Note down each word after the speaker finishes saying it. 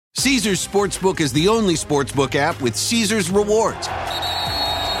Caesars Sportsbook is the only sportsbook app with Caesars Rewards.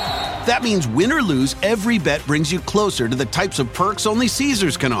 That means win or lose, every bet brings you closer to the types of perks only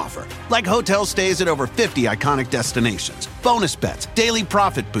Caesars can offer. Like hotel stays at over 50 iconic destinations, bonus bets, daily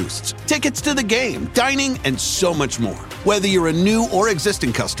profit boosts, tickets to the game, dining, and so much more. Whether you're a new or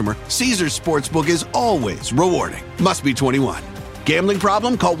existing customer, Caesars Sportsbook is always rewarding. Must be 21. Gambling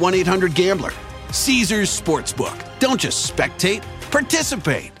problem? Call 1-800-GAMBLER. Caesars Sportsbook. Don't just spectate,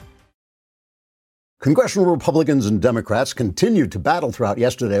 participate. Congressional Republicans and Democrats continued to battle throughout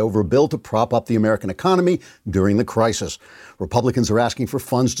yesterday over a bill to prop up the American economy during the crisis. Republicans are asking for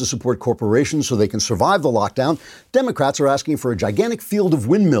funds to support corporations so they can survive the lockdown. Democrats are asking for a gigantic field of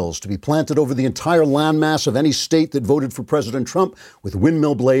windmills to be planted over the entire landmass of any state that voted for President Trump, with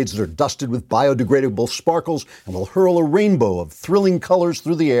windmill blades that are dusted with biodegradable sparkles and will hurl a rainbow of thrilling colors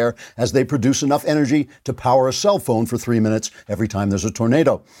through the air as they produce enough energy to power a cell phone for 3 minutes every time there's a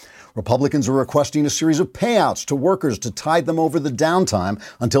tornado. Republicans are requesting a series of payouts to workers to tide them over the downtime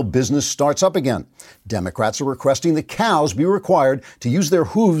until business starts up again. Democrats are requesting that cows be required to use their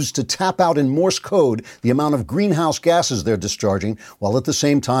hooves to tap out in Morse code the amount of greenhouse gases they're discharging, while at the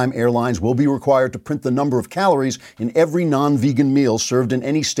same time airlines will be required to print the number of calories in every non-vegan meal served in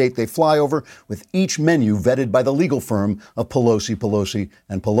any state they fly over, with each menu vetted by the legal firm of Pelosi,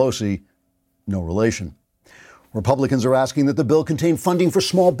 and Pelosi, no relation. Republicans are asking that the bill contain funding for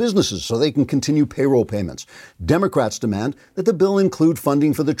small businesses so they can continue payroll payments. Democrats demand that the bill include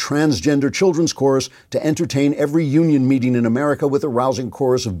funding for the Transgender Children's Chorus to entertain every union meeting in America with a rousing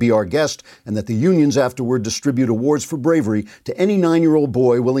chorus of Be Our Guest, and that the unions afterward distribute awards for bravery to any 9-year-old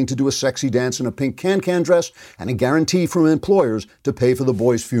boy willing to do a sexy dance in a pink can-can dress, and a guarantee from employers to pay for the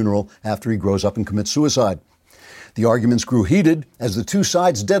boy's funeral after he grows up and commits suicide. The arguments grew heated as the two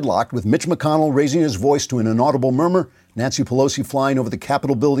sides deadlocked, with Mitch McConnell raising his voice to an inaudible murmur, Nancy Pelosi flying over the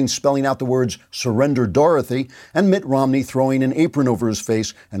Capitol building spelling out the words, "Surrender Dorothy," and Mitt Romney throwing an apron over his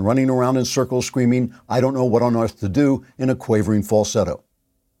face and running around in circles screaming, "I don't know what on earth to do," in a quavering falsetto.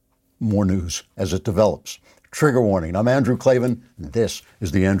 More news as it develops. Trigger warning, I'm Andrew Klavan, and this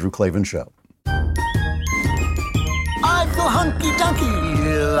is The Andrew Klavan Show. I feel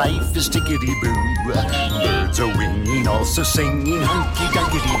hunky-dunky, life is tickety-boo. Birds are winging, also singing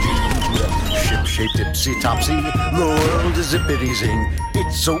hunky-dunky-doo. Ship-shaped, tipsy-topsy, the world is zippity-zing.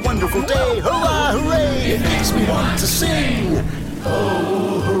 It's a wonderful day, hurrah, hooray! It makes me want to sing.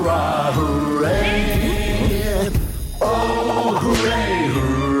 Oh, hurrah, hooray! Oh, hooray,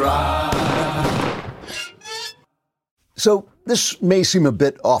 hurrah! So this may seem a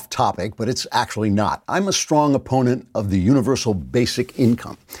bit off topic, but it's actually not. I'm a strong opponent of the universal basic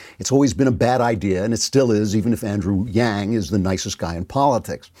income. It's always been a bad idea, and it still is, even if Andrew Yang is the nicest guy in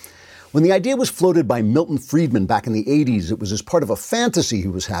politics. When the idea was floated by Milton Friedman back in the 80s, it was as part of a fantasy he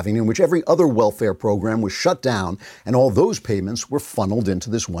was having in which every other welfare program was shut down and all those payments were funneled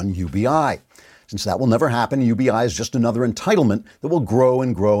into this one UBI. Since that will never happen, UBI is just another entitlement that will grow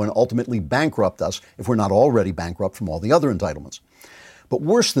and ultimately bankrupt us if we're not already bankrupt from all the other entitlements. But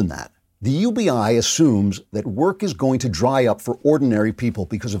worse than that, the UBI assumes that work is going to dry up for ordinary people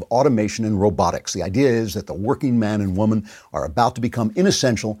because of automation and robotics. The idea is that the working man and woman are about to become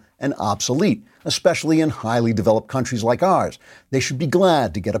inessential and obsolete, especially in highly developed countries like ours. They should be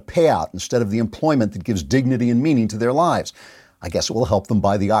glad to get a payout instead of the employment that gives dignity and meaning to their lives. I guess it will help them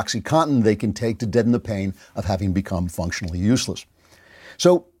buy the OxyContin they can take to deaden the pain of having become functionally useless.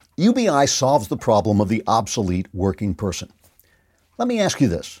 So UBI solves the problem of the obsolete working person. Let me ask you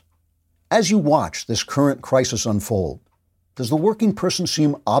this. As you watch this current crisis unfold, does the working person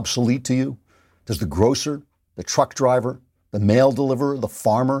seem obsolete to you? Does the grocer, the truck driver, the mail deliverer, the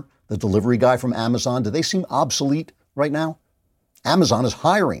farmer, the delivery guy from Amazon, do they seem obsolete right now? Amazon is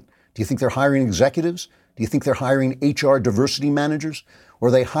hiring. Do you think they're hiring executives? Do you think they're hiring HR diversity managers? Or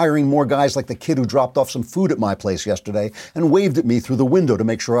are they hiring more guys like the kid who dropped off some food at my place yesterday and waved at me through the window to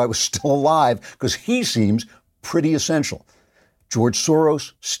make sure I was still alive, because he seems pretty essential? George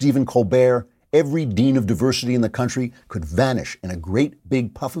Soros, Stephen Colbert, every dean of diversity in the country could vanish in a great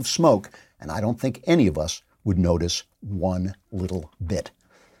big puff of smoke, and I don't think any of us would notice one little bit.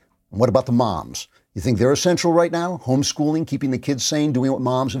 And what about the moms? You think they're essential right now? Homeschooling, keeping the kids sane, doing what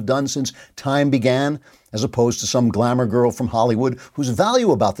moms have done since time began, as opposed to some glamour girl from Hollywood whose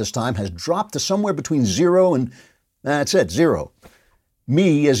value about this time has dropped to somewhere between zero and, that's it, zero.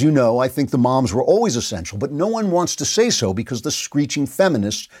 Me, as you know, I think the moms were always essential, but no one wants to say so because the screeching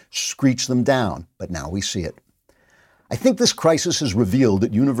feminists screech them down. But now we see it. I think this crisis has revealed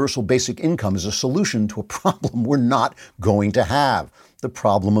that universal basic income is a solution to a problem we're not going to have. The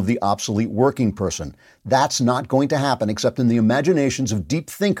problem of the obsolete working person. That's not going to happen except in the imaginations of deep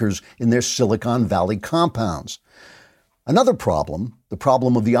thinkers in their Silicon Valley compounds. Another problem, the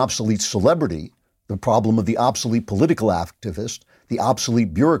problem of the obsolete celebrity, the problem of the obsolete political activist, the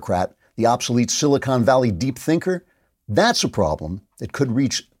obsolete bureaucrat, the obsolete Silicon Valley deep thinker, that's a problem that could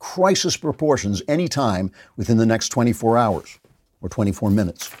reach crisis proportions any time within the next 24 hours or 24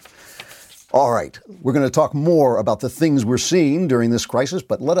 minutes. All right, we're going to talk more about the things we're seeing during this crisis,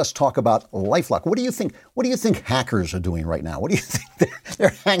 but let us talk about LifeLock. What do you think? What do you think hackers are doing right now? What do you think? They're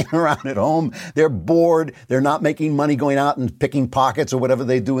hanging around at home. They're bored. They're not making money going out and picking pockets or whatever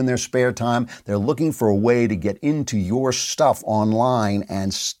they do in their spare time. They're looking for a way to get into your stuff online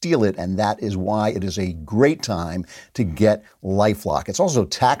and steal it, and that is why it is a great time to get LifeLock. It's also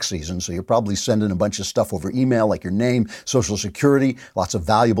tax season, so you're probably sending a bunch of stuff over email, like your name, Social Security, lots of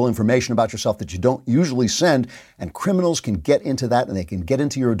valuable information about yourself that you don't usually send, and criminals can get into that, and they can get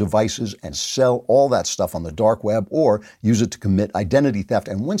into your devices and sell all that stuff on the dark web or use it to commit identity theft.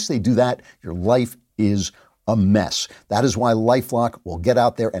 And once they do that, your life is a mess. That is why LifeLock will get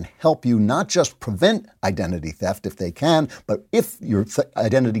out there and help you not just prevent identity theft if they can, but if your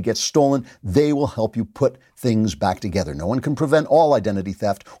identity gets stolen, they will help you put things back together. No one can prevent all identity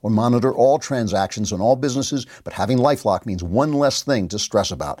theft or monitor all transactions in all businesses, but having LifeLock means one less thing to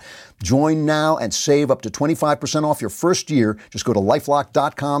stress about. Join now and save up to 25% off your first year. Just go to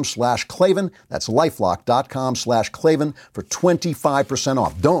LifeLock.com/Klavan. That's LifeLock.com/Klavan for 25%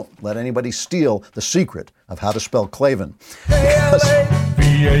 off. Don't let anybody steal the secret of how to spell Klavan.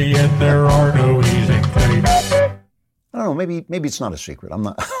 V-A-N, there are no E's in Klavan. I don't know, maybe it's not a secret. I'm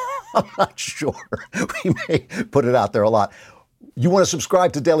not sure. We may put it out there a lot. You want to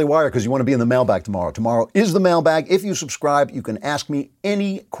subscribe to Daily Wire because you want to be in the mailbag tomorrow. Tomorrow is the mailbag. If you subscribe, you can ask me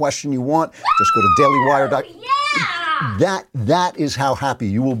any question you want. Just go to dailywire.com. That is how happy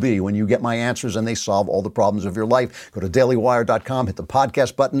you will be when you get my answers and they solve all the problems of your life. Go to dailywire.com, hit the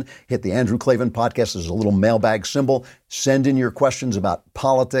podcast button, hit the Andrew Klavan podcast. There's a little mailbag symbol. Send in your questions about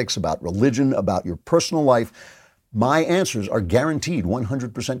politics, about religion, about your personal life. My answers are guaranteed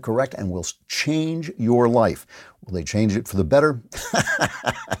 100% correct and will change your life. Will they change it for the better?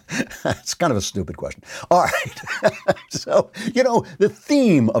 It's kind of a stupid question. All right. So, the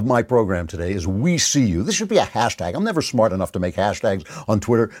theme of my program today is We See You. This should be a hashtag. I'm never smart enough to make hashtags on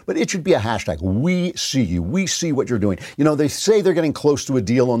Twitter, but it should be a hashtag. We see you. We see what you're doing. They say they're getting close to a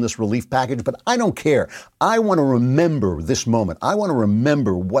deal on this relief package, but I don't care. I want to remember this moment. I want to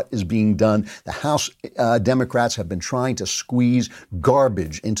remember what is being done. The House Democrats have been trying to squeeze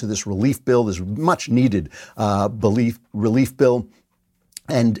garbage into this relief bill, this much needed relief bill.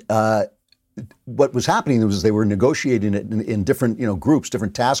 And what was happening was they were negotiating it in different groups,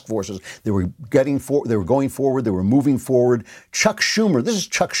 different task forces. They were going forward. They were moving forward. This is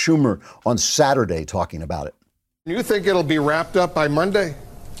Chuck Schumer on Saturday talking about it. You think it'll be wrapped up by Monday?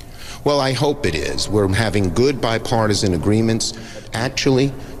 Well, I hope it is. We're having good bipartisan agreements.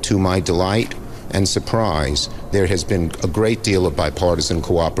 Actually, to my delight and surprise, there has been a great deal of bipartisan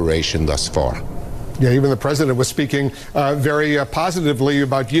cooperation thus far. Yeah, even the president was speaking very positively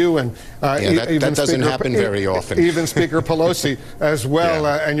about you, and that doesn't happen very often. Even Speaker Pelosi as well,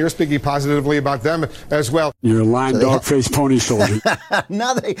 and you're speaking positively about them as well. You're a lying dog-faced pony soldier.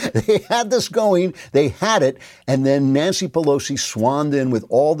 Now they had this going, they had it, and then Nancy Pelosi swanned in with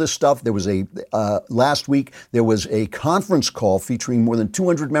all this stuff. There was last week there was a conference call featuring more than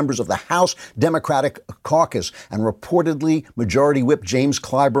 200 members of the House Democratic Caucus, and reportedly Majority Whip James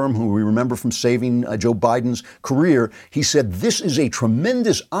Clyburn, who we remember from saving Joe Biden's career, he said this is a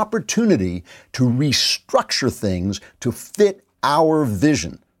tremendous opportunity to restructure things to fit our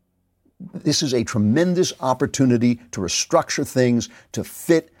vision. This is a tremendous opportunity to restructure things to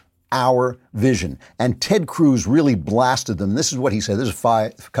fit our vision. And Ted Cruz really blasted them. This is what he said. This is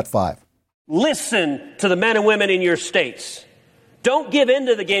cut 5. Listen to the men and women in your states. Don't give in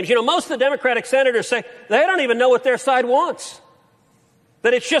to the games. Most of the Democratic senators say they don't even know what their side wants.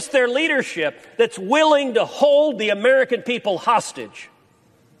 That it's just their leadership that's willing to hold the American people hostage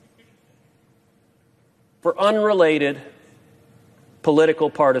for unrelated political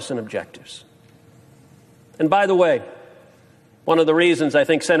partisan objectives. And by the way, one of the reasons I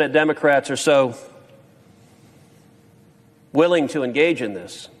think Senate Democrats are so willing to engage in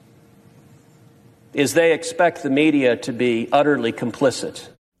this is they expect the media to be utterly complicit.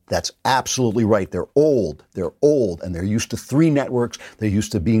 That's absolutely right. They're old, and they're used to 3 networks. They're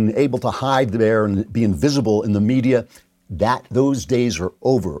used to being able to hide there and be invisible in the media. Those days are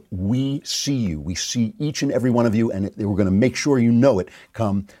over. We see you. We see each and every one of you, and we're going to make sure you know it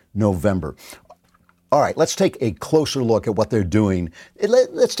come November. All right, let's take a closer look at what they're doing.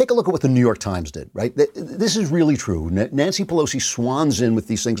 Let's take a look at what the New York Times did, right? This is really true. Nancy Pelosi swans in with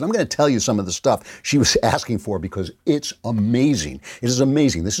these things. And I'm going to tell you some of the stuff she was asking for because it's amazing. It is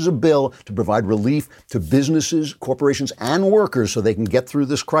amazing. This is a bill to provide relief to businesses, corporations, and workers so they can get through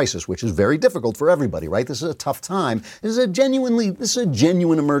this crisis, which is very difficult for everybody, right? This is a tough time. This is a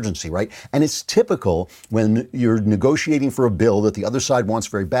genuine emergency, right? And it's typical when you're negotiating for a bill that the other side wants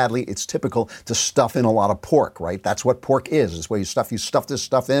very badly, it's typical to stuff in a lot of pork, right? That's what pork is. It's where you stuff this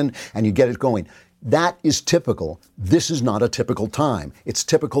stuff in and you get it going. That is typical. This is not a typical time. It's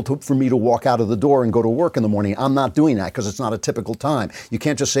typical for me to walk out of the door and go to work in the morning. I'm not doing that because it's not a typical time. You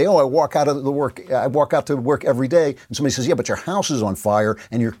can't just say, I walk out to work every day, and somebody says, yeah, but your house is on fire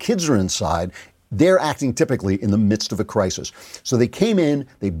and your kids are inside. They're acting typically in the midst of a crisis. So they came in,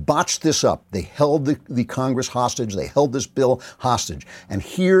 they botched this up. They held the Congress hostage. They held this bill hostage. And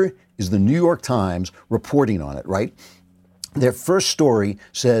here is the New York Times reporting on it, right? Their first story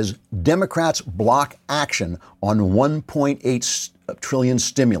says Democrats block action on 1.8 trillion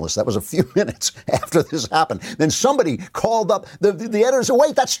stimulus. That was a few minutes after this happened. Then somebody called up the editor and said,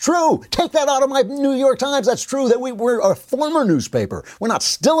 wait, that's true. Take that out of my New York Times. That's true that we're a former newspaper. We're not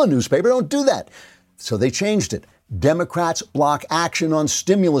still a newspaper. Don't do that. So they changed it. Democrats block action on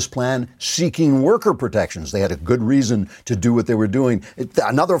stimulus plan seeking worker protections. They had a good reason to do what they were doing.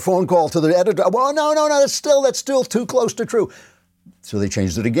 Another phone call to the editor. Well, no, that's still too close to true. So they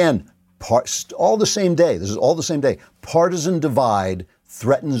changed it again. All the same day. This is all the same day. Partisan divide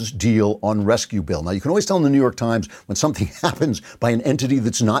threatens deal on rescue bill. Now, you can always tell in the New York Times when something happens by an entity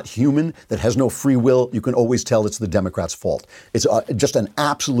that's not human, that has no free will, you can always tell it's the Democrats' fault. It's just an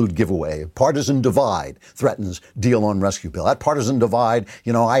absolute giveaway. Partisan divide threatens deal on rescue bill. That partisan divide,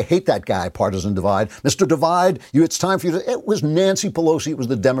 I hate that guy, partisan divide. Mr. Divide, it's time for you to... It was Nancy Pelosi. It was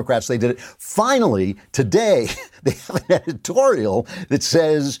the Democrats. They did it. Finally, today, they have an editorial that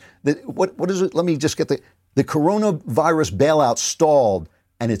says that... What is it? Let me just get the coronavirus bailout stalled,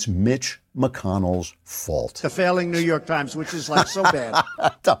 and it's Mitch McConnell's fault. The failing New York Times, which is like so bad.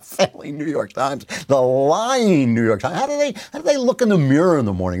 The failing New York Times, the lying New York Times. How do they look in the mirror in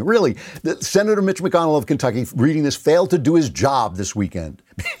the morning? Really, Senator Mitch McConnell of Kentucky, reading this, failed to do his job this weekend.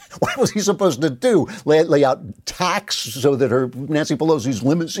 What was he supposed to do? Lay out tax so that Nancy Pelosi's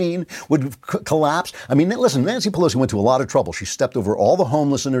limousine would collapse? I mean, listen, Nancy Pelosi went to a lot of trouble. She stepped over all the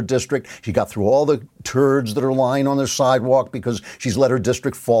homeless in her district. She got through all the turds that are lying on their sidewalk because she's let her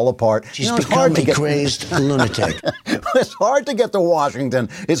district fall apart. She's become a crazed lunatic. It's hard to get to Washington.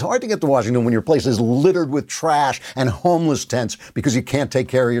 It's hard to get to Washington when your place is littered with trash and homeless tents because you can't take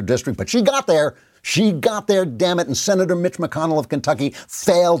care of your district. But she got there. She got there, damn it, and Senator Mitch McConnell of Kentucky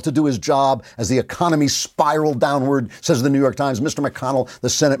failed to do his job as the economy spiraled downward, says the New York Times. Mr. McConnell, the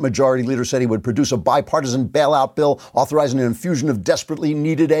Senate Majority Leader, said he would produce a bipartisan bailout bill authorizing an infusion of desperately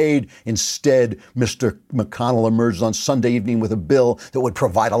needed aid. Instead, Mr. McConnell emerged on Sunday evening with a bill that would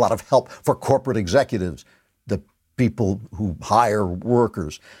provide a lot of help for corporate executives, the people who hire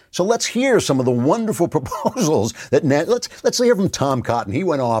workers. So let's hear some of the wonderful proposals that let's hear from Tom Cotton. He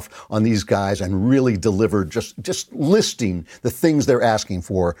went off on these guys and really delivered, just listing the things they're asking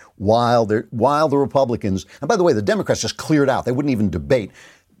for while the Republicans, and by the way, the Democrats just cleared out. They wouldn't even debate.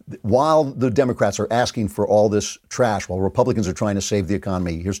 While the Democrats are asking for all this trash, while Republicans are trying to save the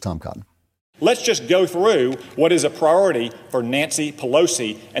economy. Here's Tom Cotton. Let's just go through what is a priority for Nancy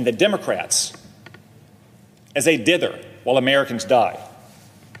Pelosi and the Democrats as they dither while Americans die.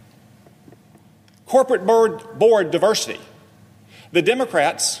 Corporate board diversity. The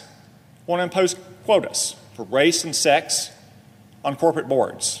Democrats want to impose quotas for race and sex on corporate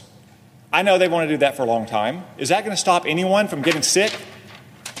boards. I know they want to do that for a long time. Is that going to stop anyone from getting sick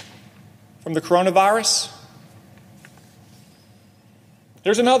from the coronavirus?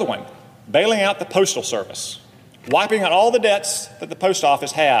 There's another one, bailing out the Postal Service, wiping out all the debts that the Post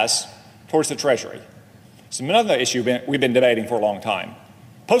Office has towards the Treasury. It's another issue we've been debating for a long time.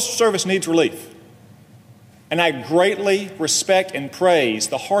 Postal Service needs relief. And I greatly respect and praise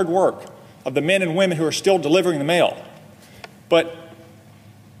the hard work of the men and women who are still delivering the mail. But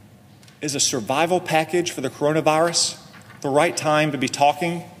is a survival package for the coronavirus the right time to be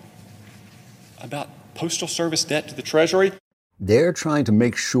talking about Postal Service debt to the Treasury? They're trying to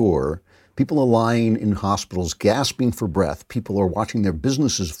make sure people are lying in hospitals, gasping for breath. People are watching their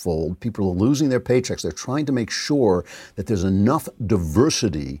businesses fold. People are losing their paychecks. They're trying to make sure that there's enough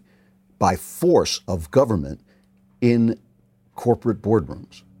diversity by force of government in corporate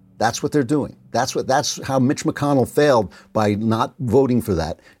boardrooms. That's what they're doing. That's how Mitch McConnell failed by not voting for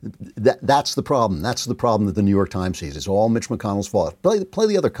that. That's the problem. That's the problem that the New York Times sees. It's all Mitch McConnell's fault. Play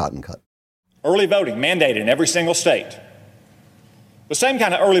the other cotton cut. Early voting mandated in every single state. The same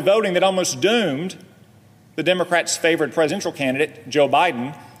kind of early voting that almost doomed the Democrats' favored presidential candidate, Joe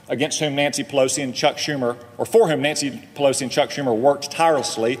Biden, against whom Nancy Pelosi and Chuck Schumer, or for whom Nancy Pelosi and Chuck Schumer worked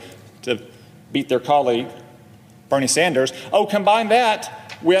tirelessly to beat their colleague, Bernie Sanders. Oh, combine that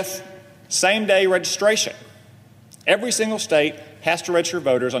with same-day registration. Every single state has to register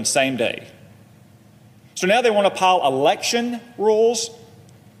voters on same day. So now they want to pile election rules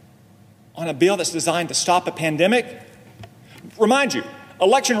on a bill that's designed to stop a pandemic. Remind you,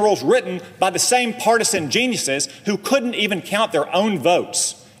 election rules written by the same partisan geniuses who couldn't even count their own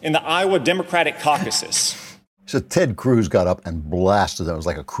votes in the Iowa Democratic caucuses. So Ted Cruz got up and blasted them. It was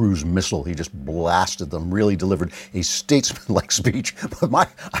like a cruise missile. He just blasted them, really delivered a statesman-like speech. But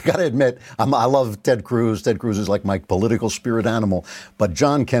I got to admit, I love Ted Cruz. Ted Cruz is like my political spirit animal. But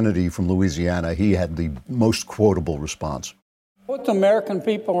John Kennedy from Louisiana, he had the most quotable response. What the American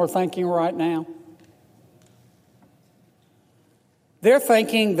people are thinking right now, they're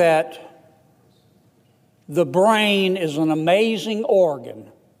thinking that the brain is an amazing organ.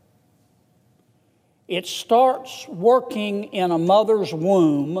 It starts working in a mother's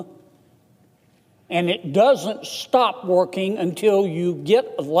womb, and it doesn't stop working until you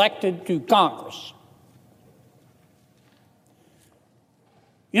get elected to Congress.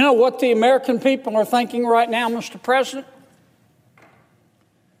 You know what the American people are thinking right now, Mr. President?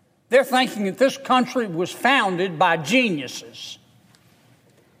 They're thinking that this country was founded by geniuses,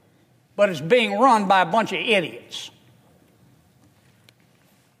 but it's being run by a bunch of idiots.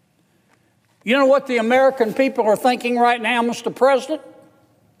 You know what the American people are thinking right now, Mr. President?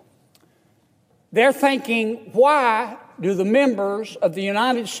 They're thinking, why do the members of the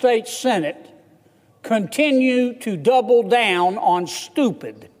United States Senate continue to double down on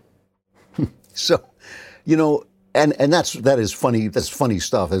stupid? So, you know, and that is funny. That's funny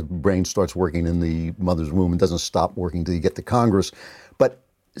stuff. As brain starts working in the mother's womb and doesn't stop working until you get to Congress. But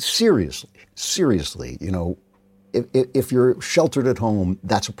seriously, you know, if you're sheltered at home,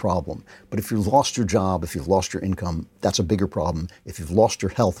 that's a problem. But if you've lost your job, if you've lost your income, that's a bigger problem. If you've lost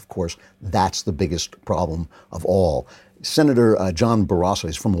your health, of course, that's the biggest problem of all. Senator John Barrasso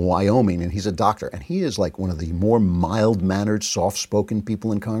is from Wyoming, and he's a doctor, and he is like one of the more mild-mannered, soft-spoken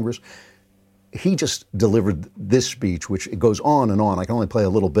people in Congress. He just delivered this speech, which it goes on and on. I can only play a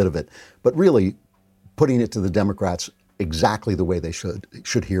little bit of it, but really putting it to the Democrats exactly the way they should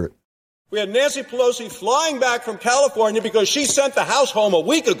hear it. We had Nancy Pelosi flying back from California because she sent the House home a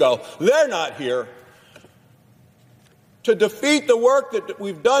week ago. They're not here. To defeat the work that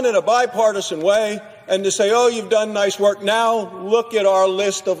we've done in a bipartisan way and to say, oh, you've done nice work. Now look at our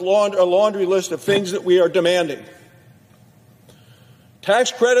list of laundry list of things that we are demanding.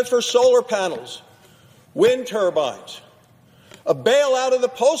 Tax credits for solar panels, wind turbines, a bailout of the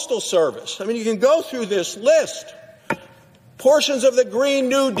Postal Service. I mean, you can go through this list. Portions of the Green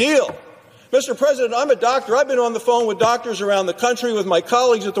New Deal. Mr. President, I'm a doctor. I've been on the phone with doctors around the country with my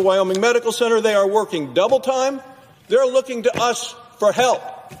colleagues at the Wyoming Medical Center. They are working double time. They're looking to us for help.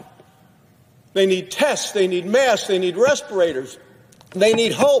 They need tests. They need masks. They need respirators. They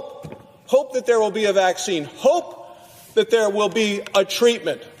need hope. Hope that there will be a vaccine. Hope that there will be a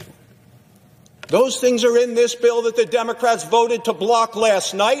treatment. Those things are in this bill that the Democrats voted to block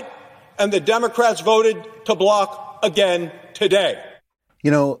last night, and the Democrats voted to block again today.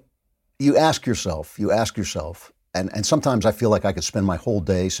 You know, you ask yourself, and sometimes I feel like I could spend my whole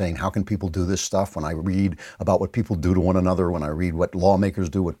day saying, how can people do this stuff? When I read about what people do to one another, when I read what lawmakers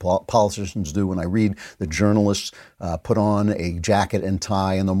do, what politicians do, when I read the journalists put on a jacket and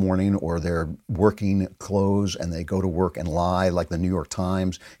tie in the morning or their working clothes and they go to work and lie, like the New York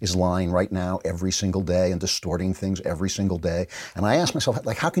Times is lying right now every single day and distorting things every single day. And I ask myself,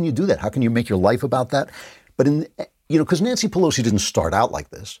 like, how can you do that? How can you make your life about that? But because Nancy Pelosi didn't start out like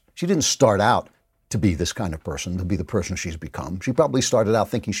this. She didn't start out to be this kind of person, to be the person she's become. She probably started out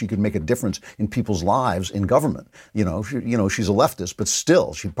thinking she could make a difference in people's lives in government. She's a leftist, but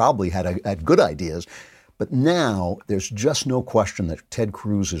still, she probably had good ideas. But now there's just no question that Ted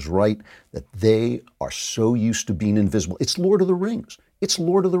Cruz is right, that they are so used to being invisible. It's Lord of the Rings. It's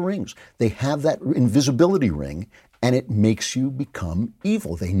Lord of the Rings. They have that invisibility ring, and it makes you become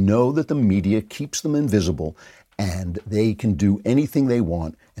evil. They know that the media keeps them invisible, and they can do anything they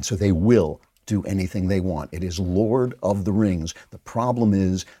want, and so they will do anything they want. It is Lord of the Rings. The problem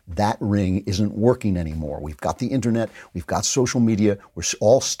is that ring isn't working anymore. We've got the internet. We've got social media. We're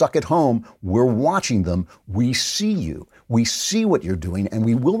all stuck at home. We're watching them. We see you. We see what you're doing, and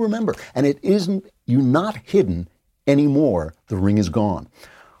we will remember. And it isn't, you're not hidden anymore. The ring is gone.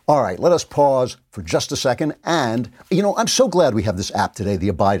 All right, let us pause for just a second. And, I'm so glad we have this app today, the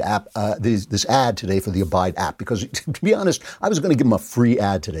Abide app, this ad today for the Abide app, because to be honest, I was going to give them a free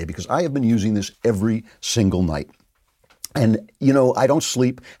ad today because I have been using this every single night. And, I don't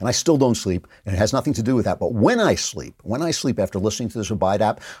sleep, and I still don't sleep, and it has nothing to do with that. But when I sleep after listening to this Abide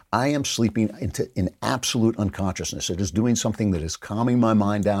app, I am sleeping in absolute unconsciousness. It is doing something that is calming my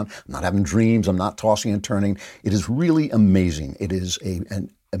mind down. I'm not having dreams. I'm not tossing and turning. It is really amazing. It is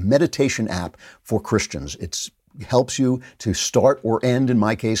a meditation app for Christians. It helps you to start or end, in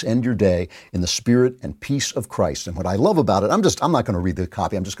my case, end your day in the spirit and peace of Christ. And what I love about it, I'm not going to read the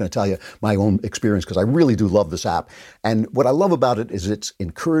copy. I'm just going to tell you my own experience because I really do love this app. And what I love about it is it's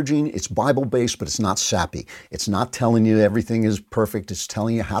encouraging, it's Bible-based, but it's not sappy. It's not telling you everything is perfect. It's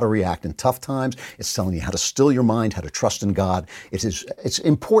telling you how to react in tough times. It's telling you how to still your mind, how to trust in God. It's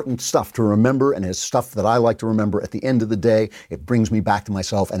important stuff to remember, and it's stuff that I like to remember at the end of the day. It brings me back to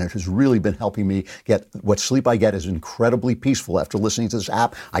myself, and it has really been helping me get what sleep I get is incredibly peaceful after listening to this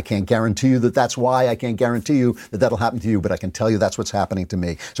app. I can't guarantee you that that's why. I can't guarantee you that that'll happen to you, but I can tell you that's what's happening to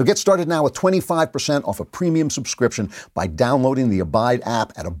me. So get started now with 25% off a premium subscription by downloading the Abide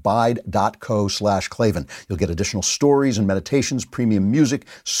app at abide.co/Klavan. You'll get additional stories and meditations, premium music,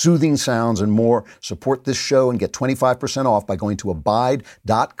 soothing sounds, and more. Support this show and get 25% off by going to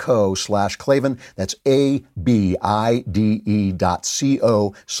abide.co/Klavan. That's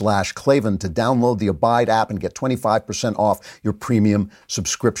abide.co/Klavan to download the Abide app and get 25% off your premium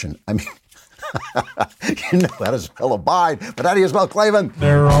subscription. I mean, you know how to spell Abide, but how do you spell Klavan?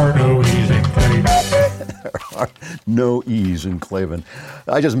 There are no E's in Klavan. There are no E's in Klavan.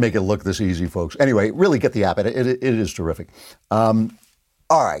 I just make it look this easy, folks. Anyway, really get the app. It is terrific. All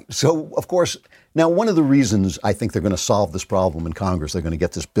right. So, of course, now one of the reasons I think they're going to solve this problem in Congress, they're going to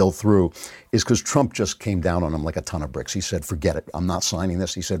get this bill through, is because Trump just came down on them like a ton of bricks. He said, forget it. I'm not signing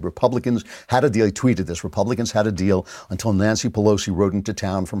this. He said Republicans had a deal. He tweeted this. Republicans had a deal until Nancy Pelosi rode into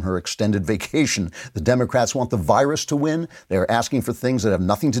town from her extended vacation. The Democrats want the virus to win. They're asking for things that have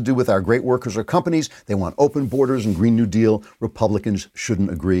nothing to do with our great workers or companies. They want open borders and Green New Deal. Republicans shouldn't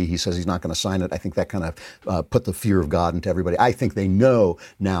agree. He says he's not going to sign it. I think that kind of put the fear of God into everybody. I think they know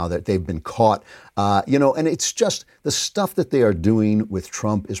now that they've been caught. And it's just the stuff that they are doing with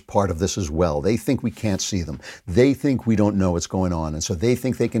Trump is part of this as well. They think we can't see them. They think we don't know what's going on. And so they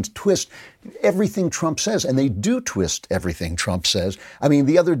think they can twist everything Trump says. And they do twist everything Trump says. I mean,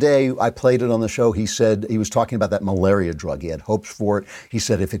 the other day I played it on the show. He said he was talking about that malaria drug. He had hopes for it. He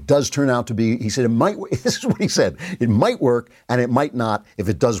said if it does turn out to be, he said it might, this is what he said, it might work and it might not. If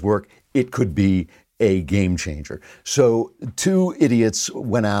it does work, it could be a game changer. So two idiots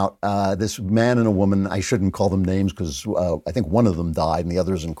went out, this man and a woman, I shouldn't call them names because I think one of them died and the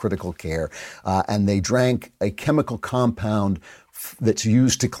other is in critical care, and they drank a chemical compound that's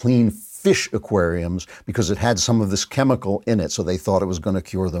used to clean fish aquariums because it had some of this chemical in it, so they thought it was going to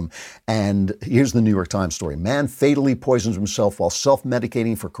cure them. And here's the New York Times story. Man fatally poisons himself while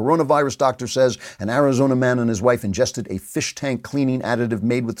self-medicating for coronavirus, doctor says. An Arizona man and his wife ingested a fish tank cleaning additive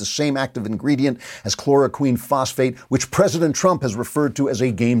made with the same active ingredient as chloroquine phosphate, which President Trump has referred to as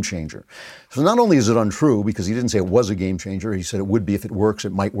a game changer. So not only is it untrue, because he didn't say it was a game changer, he said it would be if it works,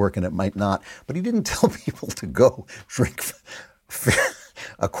 it might work, and it might not, but he didn't tell people to go drink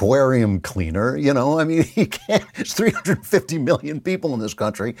aquarium cleaner. I mean, you can't. There's 350 million people in this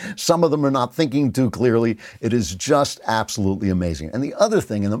country. Some of them are not thinking too clearly. It is just absolutely amazing. And the other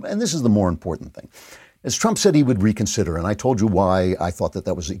thing, and this is the more important thing, as Trump said he would reconsider, and I told you why I thought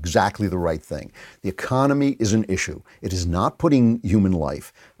that was exactly the right thing. The economy is an issue. It is not putting human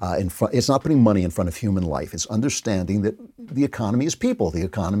life in front. It's not putting money in front of human life. It's understanding that the economy is people. The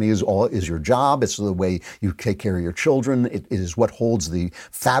economy is your job. It's the way you take care of your children. It is what holds the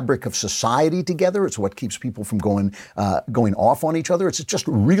fabric of society together. It's what keeps people from going off on each other. It's just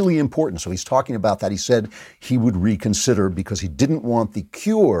really important. So he's talking about that. He said he would reconsider because he didn't want the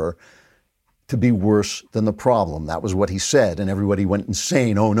cure to be worse than the problem. That was what he said. And everybody went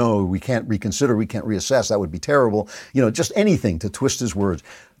insane. Oh, no, we can't reconsider. We can't reassess. That would be terrible. Just anything to twist his words.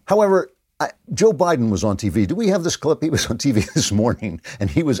 However, Joe Biden was on TV. Do we have this clip? He was on TV this morning, and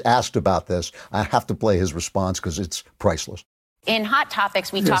he was asked about this. I have to play his response because it's priceless. In Hot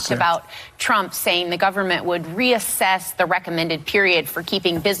Topics, we talked about Trump saying the government would reassess the recommended period for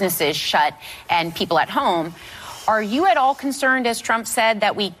keeping businesses shut and people at home. Are you at all concerned, as Trump said,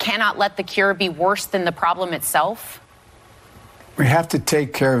 that we cannot let the cure be worse than the problem itself? We have to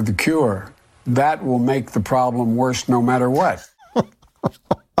take care of the cure. That will make the problem worse no matter what.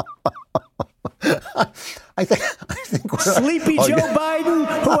 I think Sleepy Joe Biden,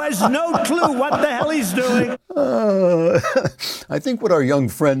 who has no clue what the hell he's doing. I think what our young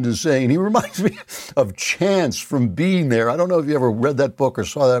friend is saying, he reminds me of Chance from Being There. I don't know if you ever read that book or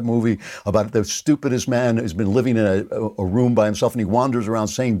saw that movie about the stupidest man who's been living in a room by himself, and he wanders around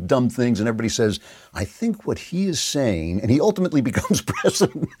saying dumb things, and everybody says, I think what he is saying, and he ultimately becomes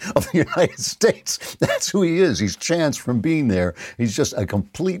president of the United States. That's who he is. He's Chance from Being There. He's just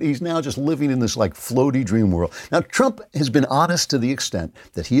he's now just living in this like floaty dream world. Now, Trump has been honest to the extent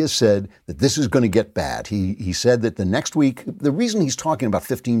that he has said that this is going to get bad. He said that the next week, the reason he's talking about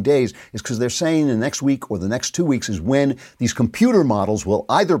 15 days is because they're saying the next week or the next 2 weeks is when these computer models will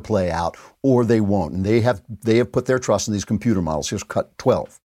either play out or they won't. And they have put their trust in these computer models. Here's cut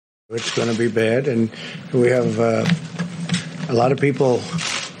 12. It's going to be bad, and we have a lot of people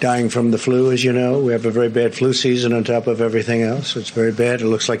dying from the flu, as you know. We have a very bad flu season on top of everything else. It's very bad. It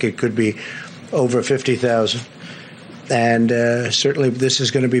looks like it could be over 50,000. And certainly this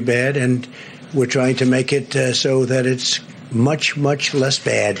is going to be bad, and we're trying to make it so that it's much, much less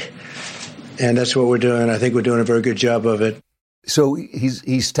bad. And that's what we're doing. I think we're doing a very good job of it. So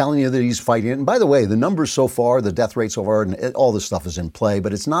he's telling you that he's fighting it. And by the way, the numbers so far, the death rate so far, and all this stuff is in play,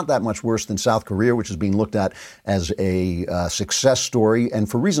 but it's not that much worse than South Korea, which is being looked at as a success story. And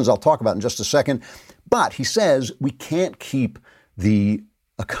for reasons I'll talk about in just a second. But he says we can't keep the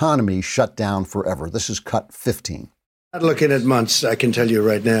economy shut down forever. This is cut 15. Not looking at months, I can tell you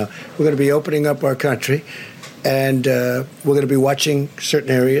right now. We're going to be opening up our country, and we're going to be watching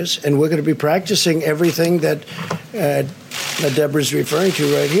certain areas, and we're going to be practicing everything that Deborah's referring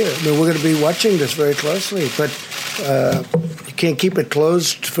to right here. I mean, we're going to be watching this very closely, but you can't keep it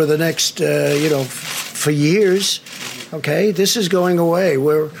closed for the next, for years. Okay, this is going away.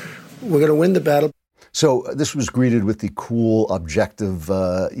 We're going to win the battle. So this was greeted with the cool, objective,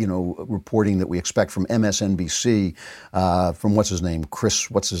 reporting that we expect from MSNBC, from what's his name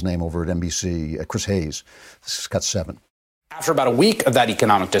over at NBC, Chris Hayes. This is cut 7. After about a week of that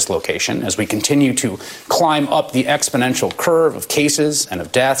economic dislocation, as we continue to climb up the exponential curve of cases and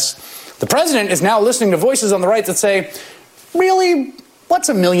of deaths, the president is now listening to voices on the right that say, really, what's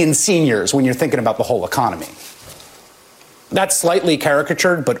a million seniors when you're thinking about the whole economy? That's slightly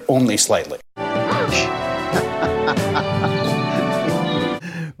caricatured, but only slightly.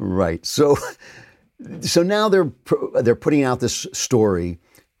 Right. So now they're putting out this story.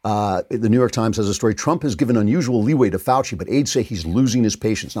 The New York Times has a story. Trump has given unusual leeway to Fauci, but aides say he's losing his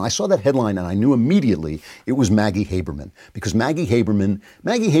patience. Now, I saw that headline and I knew immediately it was Maggie Haberman, because Maggie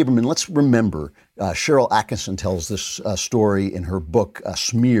Haberman, let's remember, Cheryl Atkinson tells this story in her book,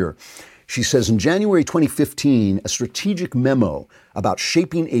 Smear. She says, in January 2015, a strategic memo about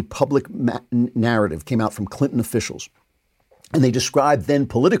shaping a public narrative came out from Clinton officials. And they described then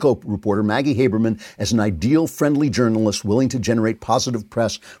Politico reporter Maggie Haberman as an ideal, friendly journalist willing to generate positive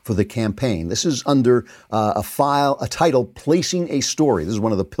press for the campaign. This is under a title, Placing a Story. This is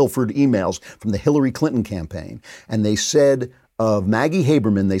one of the pilfered emails from the Hillary Clinton campaign. And they said of Maggie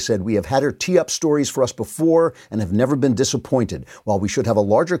Haberman, they said, we have had her tee up stories for us before and have never been disappointed. While we should have a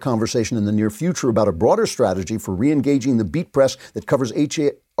larger conversation in the near future about a broader strategy for re-engaging the beat press that covers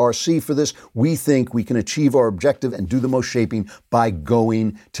HRC for this, we think we can achieve our objective and do the most shaping by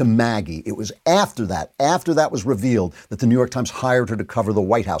going to Maggie. It was after that was revealed, that the New York Times hired her to cover the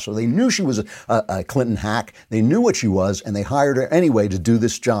White House. So they knew she was a Clinton hack. They knew what she was, and they hired her anyway to do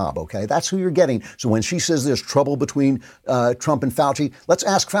this job, okay? That's who you're getting. So when she says there's trouble between Trump and Fauci, let's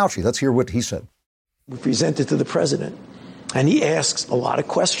ask Fauci. Let's hear what he said. We present it to the president, and he asks a lot of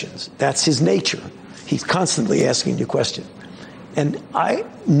questions. That's his nature. He's constantly asking you questions. And I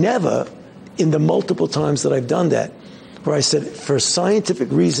never, in the multiple times that I've done that, where I said, for scientific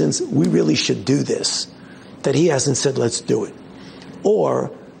reasons, we really should do this, that he hasn't said, let's do it. Or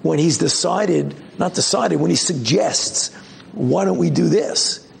when he's when he suggests, why don't we do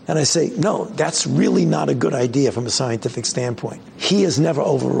this? And I say, no, that's really not a good idea from a scientific standpoint. He has never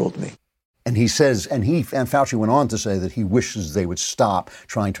overruled me. And he says, and Fauci went on to say that he wishes they would stop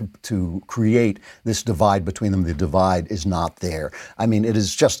trying to create this divide between them. The divide is not there. I mean, it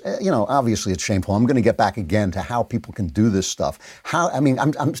is just, obviously it's shameful. I'm going to get back again to how people can do this stuff.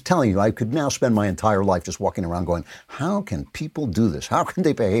 I'm telling you, I could now spend my entire life just walking around going, how can people do this? How can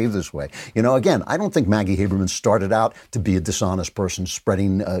they behave this way? Again, I don't think Maggie Haberman started out to be a dishonest person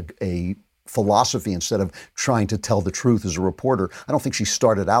spreading a philosophy instead of trying to tell the truth as a reporter. I don't think she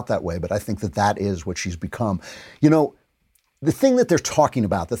started out that way, but I think that that is what she's become. You know, the thing that they're talking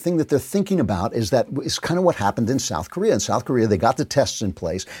about, the thing that they're thinking about is kind of what happened in South Korea. In South Korea, they got the tests in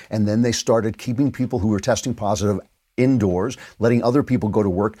place, and then they started keeping people who were testing positive indoors, letting other people go to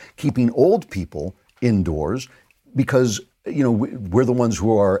work, keeping old people indoors because, you know, we're the ones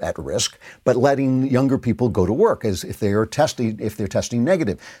who are at risk, but letting younger people go to work as if they're testing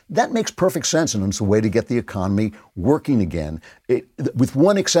negative. That makes perfect sense, and it's a way to get the economy working again, with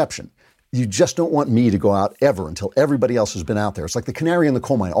one exception. You just don't want me to go out ever until everybody else has been out there. It's like the canary in the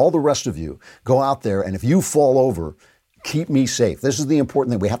coal mine. All the rest of you go out there, and if you fall over, keep me safe. This is the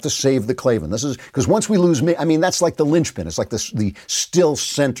important thing. We have to save the Klavan. This is because once we lose me, I mean, that's like the linchpin. It's like the still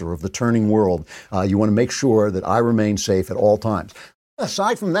center of the turning world. You want to make sure that I remain safe at all times.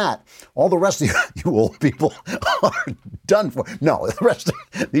 Aside from that, all the rest of you old people are done for. No, the rest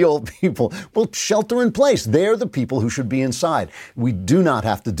of the old people will shelter in place. They're the people who should be inside. We do not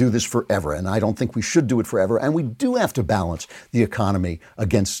have to do this forever, and I don't think we should do it forever. And we do have to balance the economy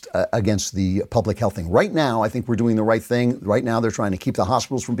against the public health thing. Right now, I think we're doing the right thing. Right now, they're trying to keep the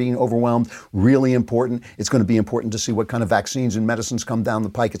hospitals from being overwhelmed. Really important. It's going to be important to see what kind of vaccines and medicines come down the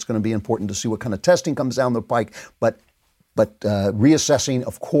pike. It's going to be important to see what kind of testing comes down the pike. But reassessing,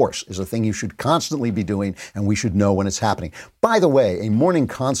 of course, is a thing you should constantly be doing, and we should know when it's happening. By the way, a Morning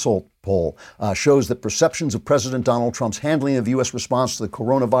Consult poll shows that perceptions of President Donald Trump's handling of U.S. response to the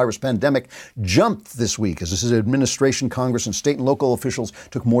coronavirus pandemic jumped this week as his administration, Congress, and state and local officials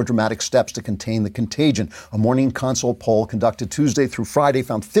took more dramatic steps to contain the contagion. A Morning Consult poll conducted Tuesday through Friday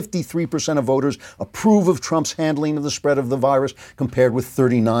found 53% of voters approve of Trump's handling of the spread of the virus, compared with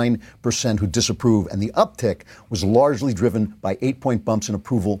 39% who disapprove. And the uptick was largely driven by 8-point bumps in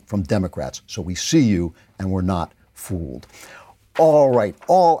approval from Democrats. So we see you, and we're not fooled. All right,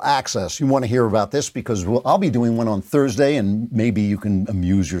 All Access. You want to hear about this because I'll be doing one on Thursday, and maybe you can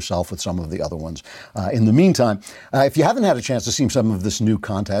amuse yourself with some of the other ones. In the meantime, if you haven't had a chance to see some of this new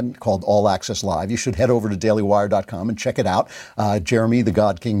content called All Access Live, you should head over to dailywire.com and check it out. Jeremy, the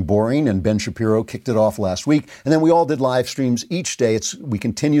God King Boring, and Ben Shapiro kicked it off last week, and then we all did live streams each day. We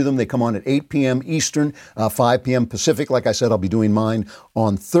continue them. They come on at 8 p.m. Eastern, 5 p.m. Pacific. Like I said, I'll be doing mine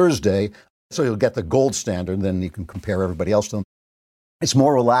on Thursday, so you'll get the gold standard. Then you can compare everybody else to them. It's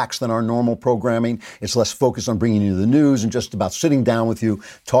more relaxed than our normal programming. It's less focused on bringing you the news and just about sitting down with you,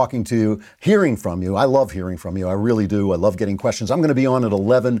 talking to you, hearing from you. I love hearing from you. I really do. I love getting questions. I'm going to be on at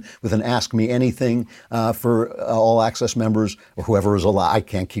 11 with an Ask Me Anything for All Access members or whoever is allowed. I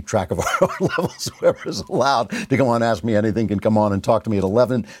can't keep track of our levels. Whoever is allowed to come on Ask Me Anything can come on and talk to me at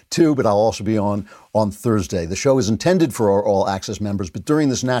 11 too, but I'll also be on Thursday. The show is intended for our All Access members, but during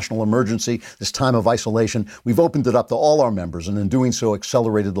this national emergency, this time of isolation, we've opened it up to all our members, and in doing so,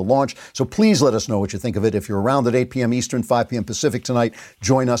 accelerated the launch. So please let us know what you think of it. If you're around at 8 p.m. Eastern, 5 p.m. Pacific tonight,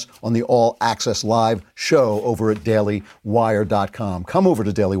 join us on the All Access Live show over at dailywire.com. Come over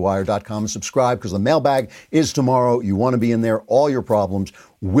to dailywire.com and subscribe, because the mailbag is tomorrow. You want to be in there. All your problems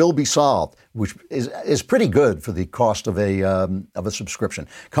will be solved, which is pretty good for the cost of a subscription.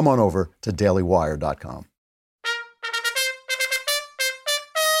 Come on over to dailywire.com.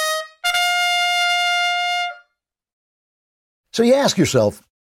 So you ask yourself,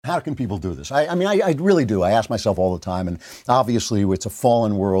 how can people do this? I mean, I really do. I ask myself all the time, and obviously it's a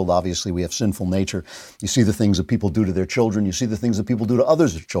fallen world. Obviously we have sinful nature. You see the things that people do to their children. You see the things that people do to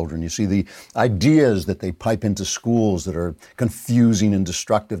others' children. You see the ideas that they pipe into schools that are confusing and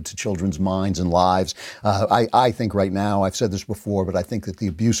destructive to children's minds and lives. I think right now, I've said this before, but I think that the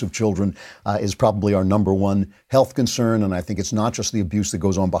abuse of children is probably our number one health concern, and I think it's not just the abuse that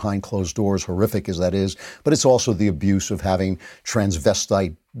goes on behind closed doors, horrific as that is, but it's also the abuse of having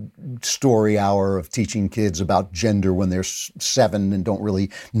transvestite story hour of teaching kids about gender when they're 7 and don't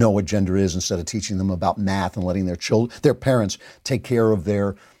really know what gender is, instead of teaching them about math and letting their parents take care of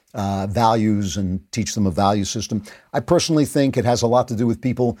their values and teach them a value system. I personally think it has a lot to do with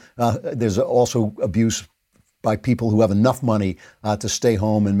people. There's also abuse by people who have enough money to stay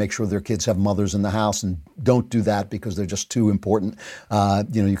home and make sure their kids have mothers in the house, and don't do that because they're just too important.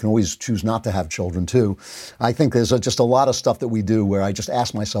 You can always choose not to have children too. I think there's just a lot of stuff that we do where I just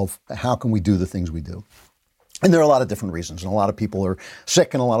ask myself, how can we do the things we do? And there are a lot of different reasons, and a lot of people are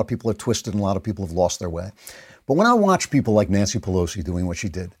sick, and a lot of people are twisted, and a lot of people have lost their way. But when I watch people like Nancy Pelosi doing what she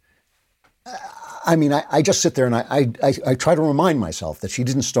did, I mean, I just sit there and I try to remind myself that she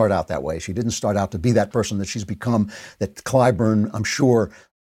didn't start out that way. She didn't start out to be that person that she's become, that Clyburn, I'm sure,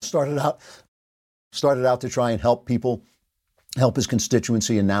 started out to try and help people help his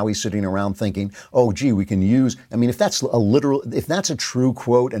constituency, and now he's sitting around thinking, oh, gee, we can use, I mean, if that's a true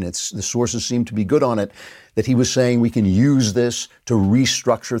quote, and the sources seem to be good on it, that he was saying we can use this to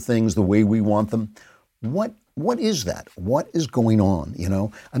restructure things the way we want them, what is that? What is going on, you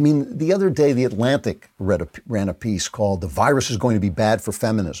know? I mean, the other day, The Atlantic ran a piece called "The Virus is Going to be Bad for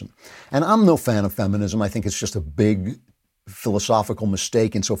Feminism." And I'm no fan of feminism. I think it's just a big philosophical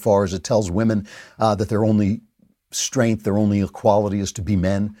mistake insofar as it tells women that their only strength, their only equality is to be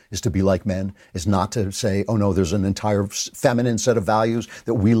men, is to be like men, is not to say, oh no, there's an entire feminine set of values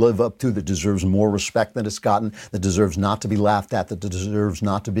that we live up to that deserves more respect than it's gotten, that deserves not to be laughed at, that deserves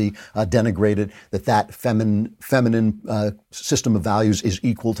not to be denigrated, that feminine system of values is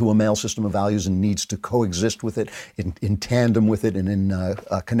equal to a male system of values and needs to coexist with it, in tandem with it, and in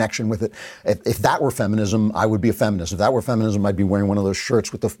connection with it. If that were feminism, I would be a feminist. If that were feminism, I'd be wearing one of those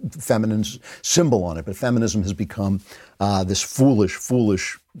shirts with the feminine symbol on it. But feminism has become this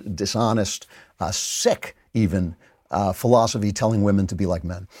foolish, dishonest, sick even philosophy telling women to be like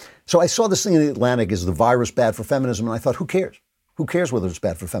men. So I saw this thing in The Atlantic, is the virus bad for feminism? And I thought, who cares? Who cares whether it's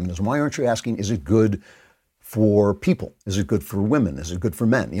bad for feminism? Why aren't you asking, is it good for people? Is it good for women? Is it good for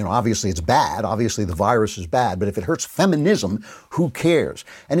men? You know, obviously it's bad. Obviously the virus is bad. But if it hurts feminism, who cares?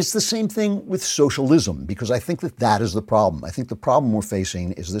 And it's the same thing with socialism, because I think that is the problem. I think the problem we're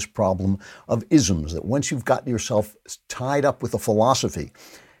facing is this problem of isms, that once you've got yourself tied up with a philosophy,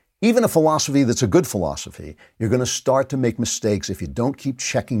 even a philosophy that's a good philosophy, you're going to start to make mistakes if you don't keep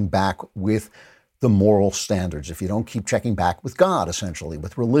checking back with the moral standards, if you don't keep checking back with God, essentially,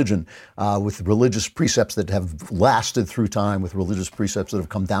 with religion, with religious precepts that have lasted through time, with religious precepts that have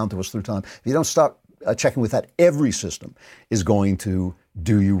come down to us through time. If you don't start checking with that, every system is going to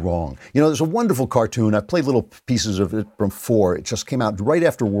do you wrong. You know, there's a wonderful cartoon. I played little pieces of it before. It just came out right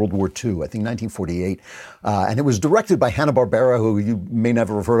after World War II, I think 1948. And it was directed by Hanna-Barbera, who you may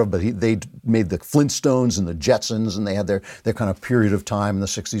never have heard of, but they made the Flintstones and the Jetsons, and they had their kind of period of time in the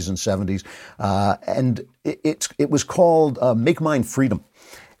 60s and 70s. And it was called Make Mine Freedom.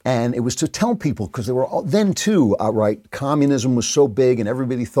 And it was to tell people, because there were then too, outright, communism was so big and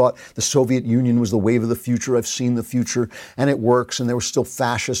everybody thought the Soviet Union was the wave of the future. I've seen the future and it works. And there were still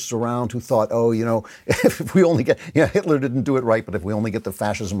fascists around who thought, oh, you know, if we only get, Hitler didn't do it right, but if we only get the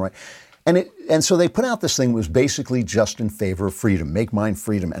fascism right. And so they put out this thing that was basically just in favor of freedom, Make Mine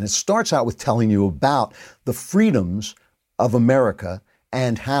Freedom. And it starts out with telling you about the freedoms of America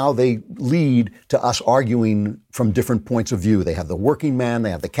and how they lead to us arguing from different points of view. They have the working man,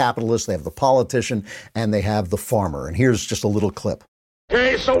 they have the capitalist, they have the politician, and they have the farmer. And here's just a little clip.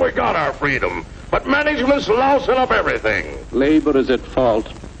 Okay, so we got our freedom, but management's lousing up everything. Labor is at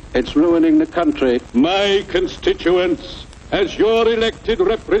fault. It's ruining the country. My constituents, as your elected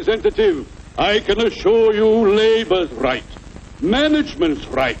representative, I can assure you Labor's right. Management's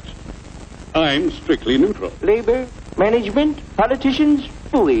right. I'm strictly neutral. Labor? Management? Politicians?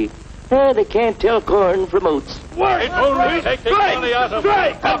 Fooey. They can't tell corn from oats. What? Hurry,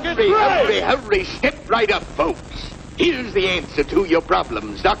 step right up, folks. Here's the answer to your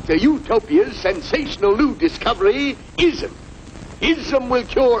problems. Dr. Utopia's sensational new discovery, ISM. ISM will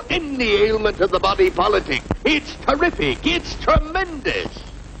cure any ailment of the body politic. It's terrific. It's tremendous.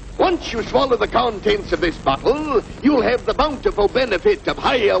 Once you swallow the contents of this bottle, you'll have the bountiful benefit of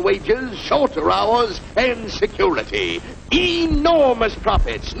higher wages, shorter hours, and security. Enormous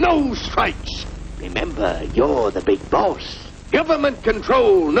profits, no strikes. Remember, you're the big boss. Government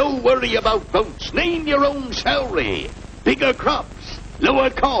control, no worry about votes. Name your own salary. Bigger crops,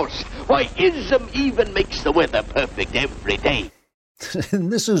 lower costs. Why, ISM even makes the weather perfect every day.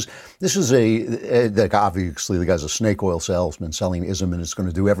 And this is obviously the guy's a snake oil salesman selling ISM, and it's going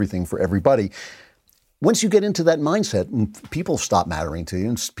to do everything for everybody. Once you get into that mindset, people stop mattering to you,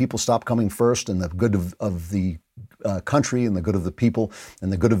 and people stop coming first, and the good of the country and the good of the people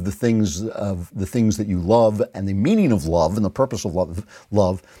and the good of the things that you love and the meaning of love and the purpose of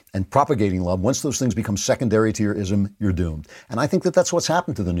love and propagating love. Once those things become secondary to your ism, you're doomed. And I think that that's what's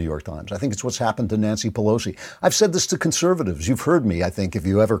happened to the New York Times. I think it's what's happened to Nancy Pelosi. I've said this to conservatives. You've heard me, I think, if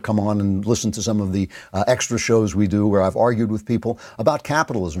you ever come on and listen to some of the extra shows we do where I've argued with people about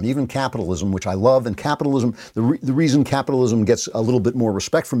capitalism, even capitalism, which I love. And capitalism, the reason capitalism gets a little bit more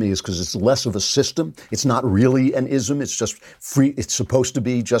respect from me is because it's less of a system. It's not really an ism. It's just free. It's supposed to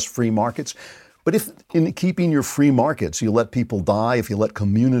be just free markets. But if in keeping your free markets, you let people die, if you let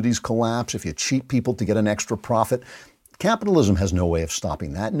communities collapse, if you cheat people to get an extra profit, capitalism has no way of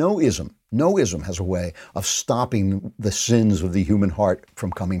stopping that. No ism has a way of stopping the sins of the human heart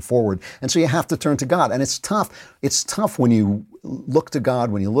from coming forward. And so you have to turn to God. And it's tough. It's tough when you look to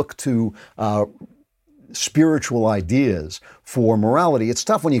God, when you look to spiritual ideas for morality. It's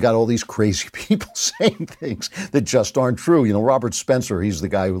tough when you got all these crazy people saying things that just aren't true. You know, Robert Spencer, he's the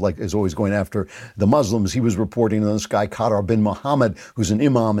guy who is always going after the Muslims. He was reporting on this guy, Qadar bin Muhammad, who's an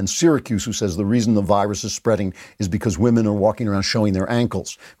imam in Syracuse, who says the reason the virus is spreading is because women are walking around showing their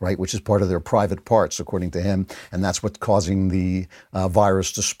ankles, right, which is part of their private parts, according to him. And that's what's causing the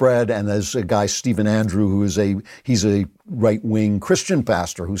virus to spread. And there's a guy, Stephen Andrew, he's a right-wing Christian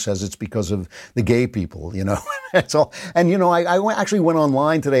pastor who says it's because of the gay people, you know. That's all. And, you know, I actually went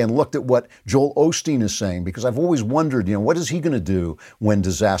online today and looked at what Joel Osteen is saying, because I've always wondered, you know, what is he going to do when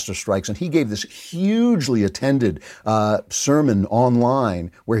disaster strikes? And he gave this hugely attended sermon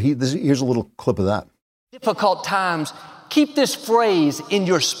online where here's a little clip of that. Difficult times, keep this phrase in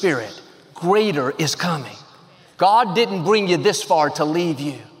your spirit. Greater is coming. God didn't bring you this far to leave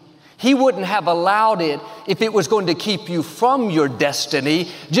you. He wouldn't have allowed it if it was going to keep you from your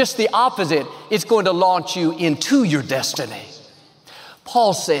destiny. Just the opposite. It's going to launch you into your destiny.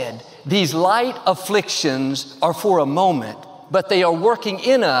 Paul said, these light afflictions are for a moment, but they are working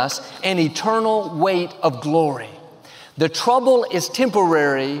in us an eternal weight of glory. The trouble is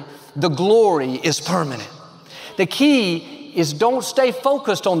temporary. The glory is permanent. The key is don't stay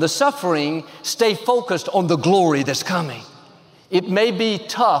focused on the suffering. Stay focused on the glory that's coming. It may be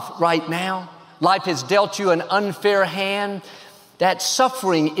tough right now. Life has dealt you an unfair hand. That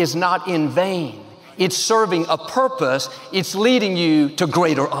suffering is not in vain. It's serving a purpose. It's leading you to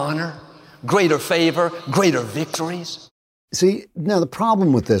greater honor, greater favor, greater victories. See, now the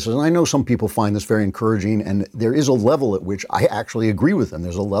problem with this is, and I know some people find this very encouraging, and there is a level at which I actually agree with them.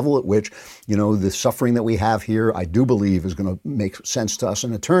 There's a level at which, you know, the suffering that we have here, I do believe is going to make sense to us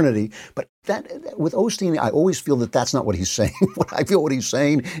in eternity. But that, with Osteen, I always feel that that's not what he's saying. I feel what he's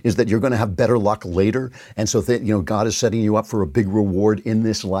saying is that you're going to have better luck later. And so that, you know, God is setting you up for a big reward in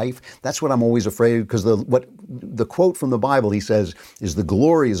this life. That's what I'm always afraid of, because the quote from the Bible, he says, is the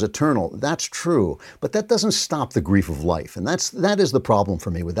glory is eternal. That's true. But that doesn't stop the grief of life. And that is the problem for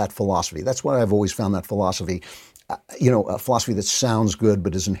me with that philosophy. That's why I've always found that philosophy, a philosophy that sounds good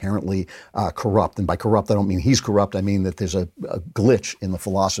but is inherently corrupt. And by corrupt, I don't mean he's corrupt. I mean that there's a glitch in the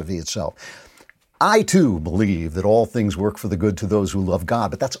philosophy itself. I, too, believe that all things work for the good to those who love God,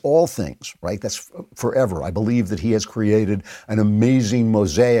 but that's all things, right? That's forever. I believe that he has created an amazing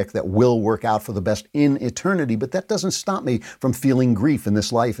mosaic that will work out for the best in eternity, but that doesn't stop me from feeling grief in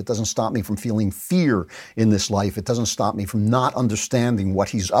this life. It doesn't stop me from feeling fear in this life. It doesn't stop me from not understanding what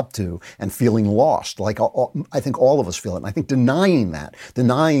he's up to and feeling lost, like I think all of us feel it. And I think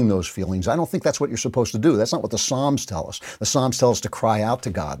denying those feelings, I don't think that's what you're supposed to do. That's not what the Psalms tell us. The Psalms tell us to cry out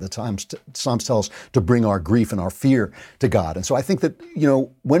to God. The Psalms tell us to bring our grief and our fear to God. And so I think that, you know,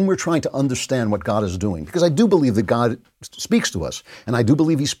 when we're trying to understand what God is doing, because I do believe that God speaks to us, and I do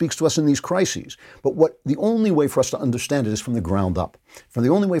believe he speaks to us in these crises, but the only way for us to understand it is from the ground up. The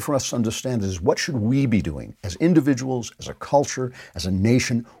only way for us to understand it is, what should we be doing as individuals, as a culture, as a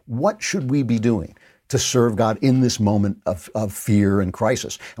nation? What should we be doing to serve God in this moment of fear and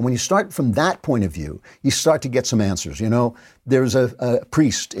crisis? And when you start from that point of view, you start to get some answers. You know, there's a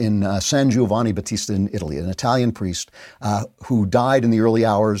priest in San Giovanni Battista in Italy, an Italian priest who died in the early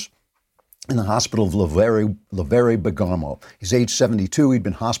hours in the hospital of Levere Bergamo. He's age 72. He'd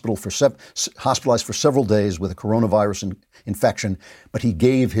been hospitalized for several days with a coronavirus infection, but he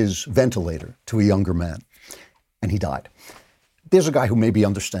gave his ventilator to a younger man, and he died. There's a guy who maybe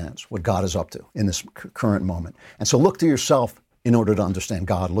understands what God is up to in this current moment. And so look to yourself in order to understand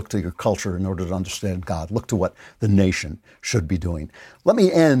God. Look to your culture in order to understand God. Look to what the nation should be doing. Let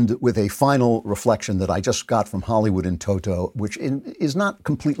me end with a final reflection that I just got from Hollywood in Toto, which is not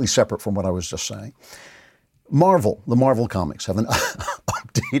completely separate from what I was just saying. The Marvel Comics have an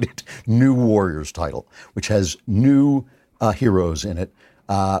updated New Warriors title, which has new heroes in it.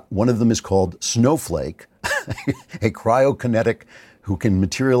 One of them is called Snowflake, a cryokinetic who can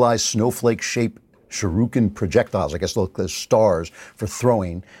materialize snowflake-shaped shuriken projectiles. I guess they're stars for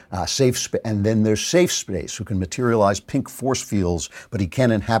throwing. And then there's Safe Space, who can materialize pink force fields, but he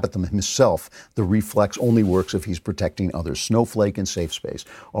can't inhabit them himself. The reflex only works if he's protecting others. Snowflake and Safe Space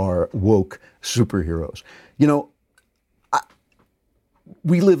are woke superheroes. You know,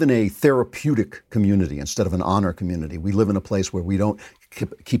 we live in a therapeutic community instead of an honor community. We live in a place where we don't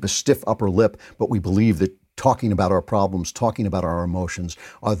keep a stiff upper lip, but we believe that talking about our problems, talking about our emotions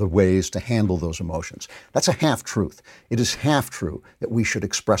are the ways to handle those emotions. That's a half-truth. It is half-true that we should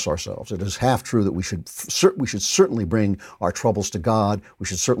express ourselves. It is half-true that we should certainly bring our troubles to God. We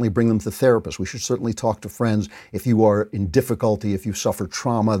should certainly bring them to therapists. We should certainly talk to friends. If you are in difficulty, if you suffer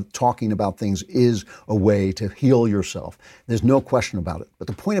trauma, talking about things is a way to heal yourself. There's no question about it. But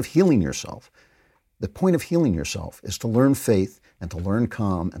the point of healing yourself The point of healing yourself is to learn faith and to learn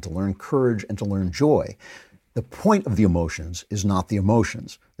calm and to learn courage and to learn joy. The point of the emotions is not the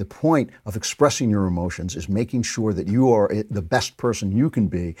emotions. The point of expressing your emotions is making sure that you are the best person you can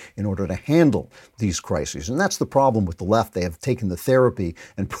be in order to handle these crises. And that's the problem with the left. They have taken the therapy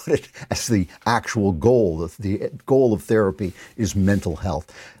and put it as the actual goal. The goal of therapy is mental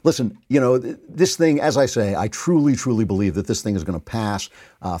health. Listen, this thing, as I say, I truly, truly believe that this thing is going to pass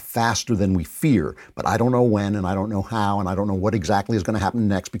faster than we fear. But I don't know when, and I don't know how, and I don't know what exactly is going to happen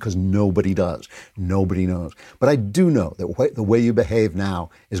next, because nobody does. Nobody knows. But I do know that the way you behave now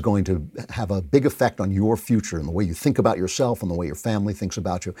is going to have a big effect on your future and the way you think about yourself and the way your family thinks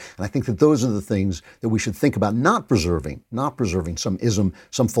about you. And I think that those are the things that we should think about, not preserving some ism,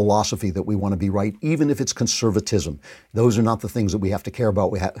 some philosophy that we want to be right, even if it's conservatism. Those are not the things that we have to care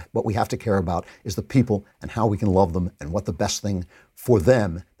about. What we have to care about is the people and how we can love them and what the best thing for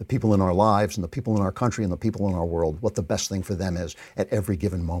them, the people in our lives and the people in our country and the people in our world, what the best thing for them is at every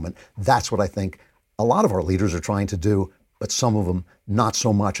given moment. That's what I think a lot of our leaders are trying to do, but some of them not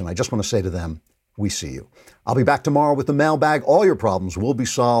so much. And I just want to say to them, we see you. I'll be back tomorrow with the mailbag. All your problems will be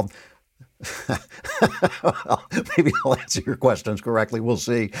solved. Well, maybe I'll answer your questions correctly. We'll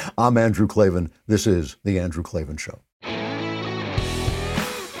see. I'm Andrew Klavan. This is The Andrew Klavan Show.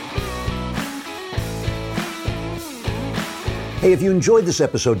 Hey, if you enjoyed this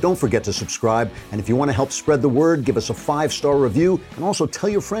episode, don't forget to subscribe. And if you want to help spread the word, give us a 5-star review and also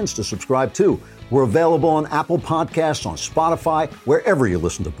tell your friends to subscribe too. We're available on Apple Podcasts, on Spotify, wherever you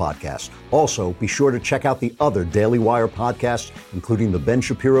listen to podcasts. Also, be sure to check out the other Daily Wire podcasts, including The Ben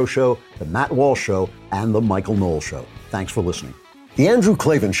Shapiro Show, The Matt Walsh Show, and The Michael Knowles Show. Thanks for listening. The Andrew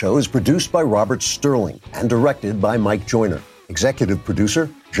Klavan Show is produced by Robert Sterling and directed by Mike Joyner. Executive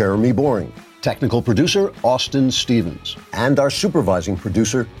producer, Jeremy Boring. Technical producer, Austin Stevens. And our supervising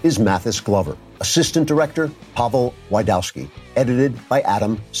producer is Mathis Glover. Assistant director, Pavel Wydowski. Edited by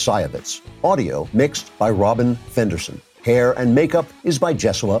Adam Sayevitz. Audio mixed by Robin Fenderson. Hair and makeup is by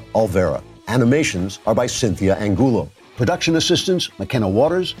Jesua Alvera. Animations are by Cynthia Angulo. Production assistants, McKenna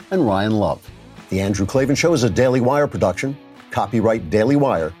Waters and Ryan Love. The Andrew Klavan Show is a Daily Wire production. Copyright Daily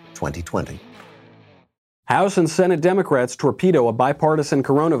Wire 2020. House and Senate Democrats torpedo a bipartisan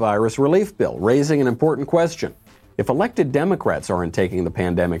coronavirus relief bill, raising an important question. If elected Democrats aren't taking the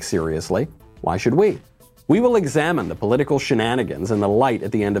pandemic seriously, why should we? We will examine the political shenanigans and the light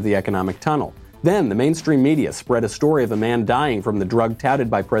at the end of the economic tunnel. Then the mainstream media spread a story of a man dying from the drug touted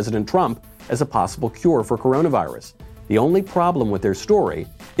by President Trump as a possible cure for coronavirus. The only problem with their story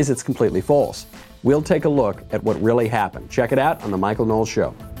is it's completely false. We'll take a look at what really happened. Check it out on The Michael Knowles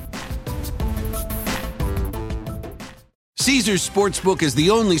Show. Caesars Sportsbook is the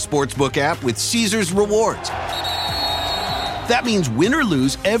only sportsbook app with Caesars Rewards. That means win or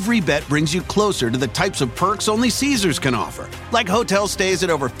lose, every bet brings you closer to the types of perks only Caesars can offer, like hotel stays at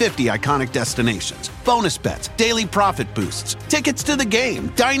over 50 iconic destinations, bonus bets, daily profit boosts, tickets to the game,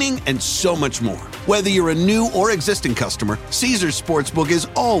 dining, and so much more. Whether you're a new or existing customer, Caesars Sportsbook is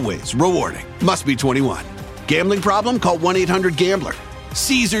always rewarding. Must be 21. Gambling problem? Call 1-800-GAMBLER.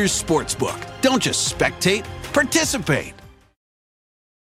 Caesars Sportsbook. Don't just spectate, participate.